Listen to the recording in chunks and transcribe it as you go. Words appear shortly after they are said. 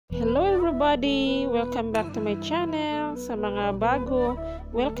Hello everybody! Welcome back to my channel. Sa mga bago,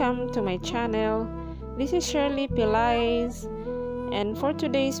 welcome to my channel. This is Shirley Pelaez. And for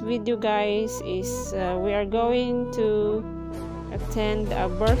today's video guys is we are going to attend a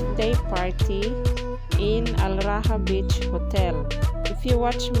birthday party in Raha Beach Hotel. If you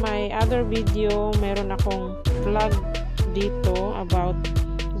watch my other video, meron akong vlog dito about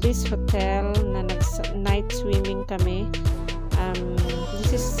this hotel na night swimming kami.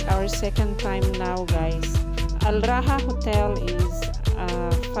 This is our second time now guys. Raha Hotel is a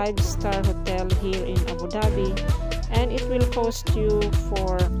 5-star hotel here in Abu Dhabi, and it will cost you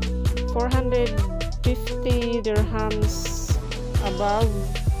for 450 dirhams above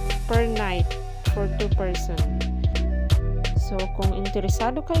per night for 2 person. So kung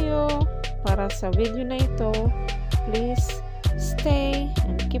interesado kayo para sa video na ito, please stay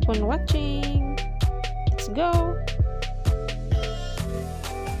and keep on watching. Let's go!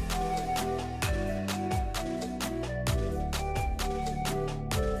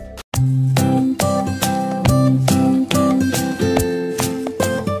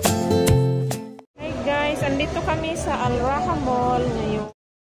 Andito kami sa Raha Mall ngayon.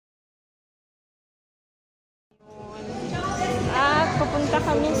 At pupunta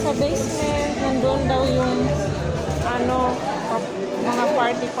kami sa basement. Nandun daw yung mga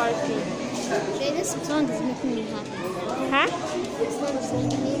party. This song is making me happy. Huh? This song is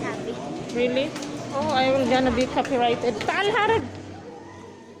making me happy. Really? Oh, I will gonna be copyrighted. Taal harad!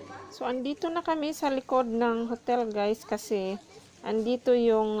 So, andito na kami sa likod ng hotel guys kasi andito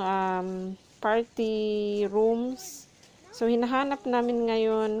yung party rooms. So, hinahanap namin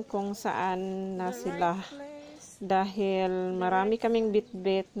ngayon kung saan na sila dahil marami kaming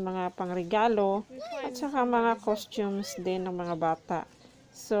bit-bit, mga pangregalo at saka mga costumes din ng mga bata.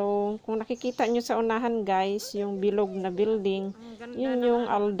 So, kung nakikita nyo sa unahan guys, yung bilog na building, yun yung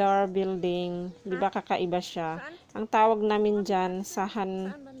Aldar building. Diba kakaiba siya? Ang tawag namin dyan, Sahan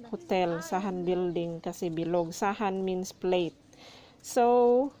Hotel, Sahan building kasi bilog. Sahan means plate.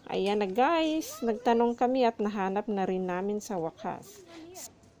 So, ayan na guys, nagtanong kami at nahanap na rin namin sa wakas.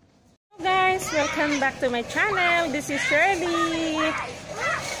 Hello guys, welcome back to my channel. This is Shirley.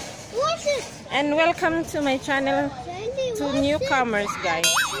 What's it? And welcome to my channel to newcomers guys.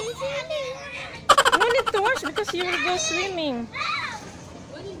 No need to watch because you will go swimming.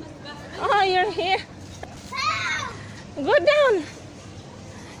 Oh, you're here. Go down.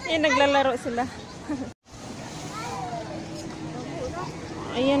 Eh, naglalaro sila.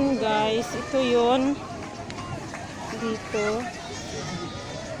 Ayan guys, ito yun dito.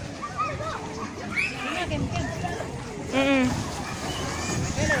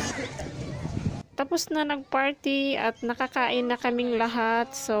 Tapos na nagparty at nakakain na kaming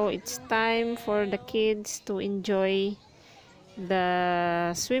lahat, so it's time for the kids to enjoy the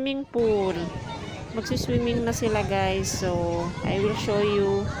swimming pool. Magsiswimming na sila guys, so I will show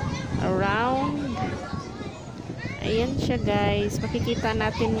you around. Ayan siya guys, makikita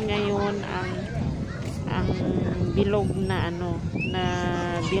natin ngayon ang bilog na na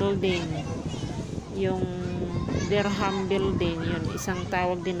building, yung dirham building, yun isang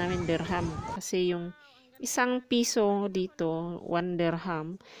tawag din namin dirham kasi yung isang piso dito 1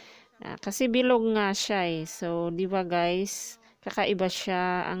 dirham, kasi bilog nga siya eh. So di ba guys, kakaiba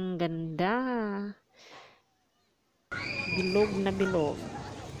siya, ang ganda, bilog na bilog.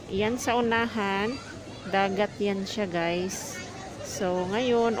 Yan sa unahan, dagat yan siya guys. So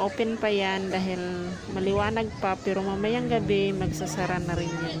ngayon open pa yan dahil maliwanag pa, pero mamayang gabi magsasara na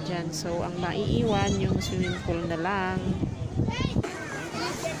rin yan dyan. So ang maiiwan yung swimming pool na lang.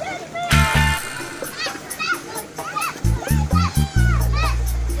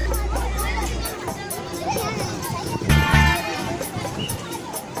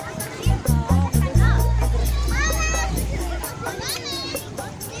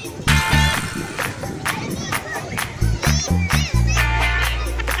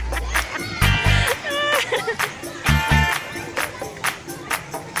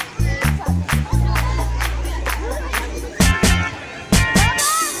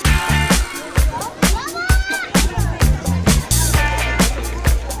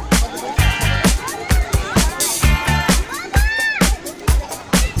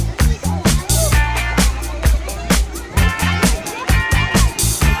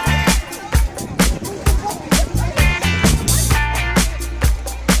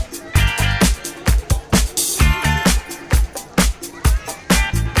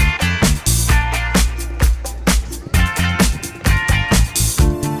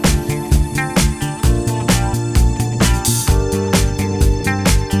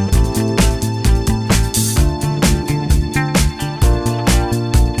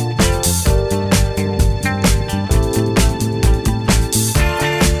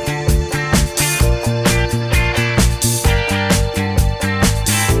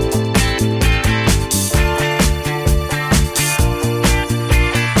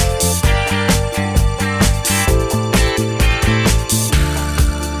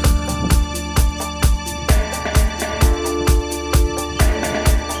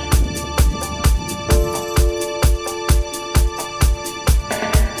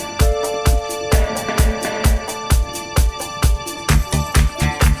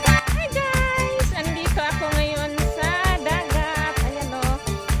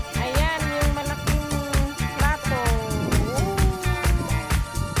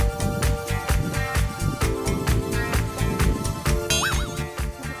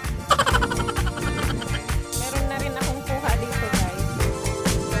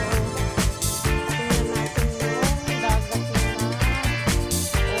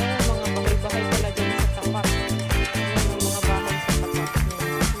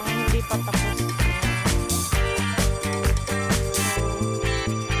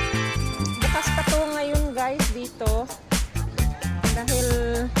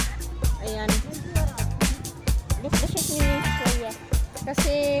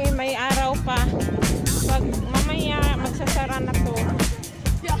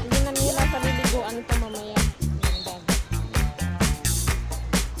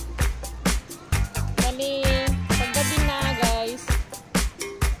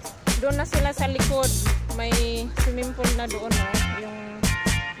 sila sa likod. May swimming pool na doon, no? Yung,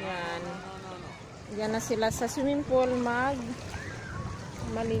 yan. Yan na sila sa swimming pool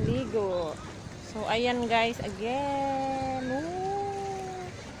maliligo. So, ayan guys, again. Ooh.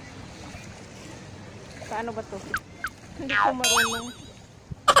 Paano ba to? Hindi ko marunong.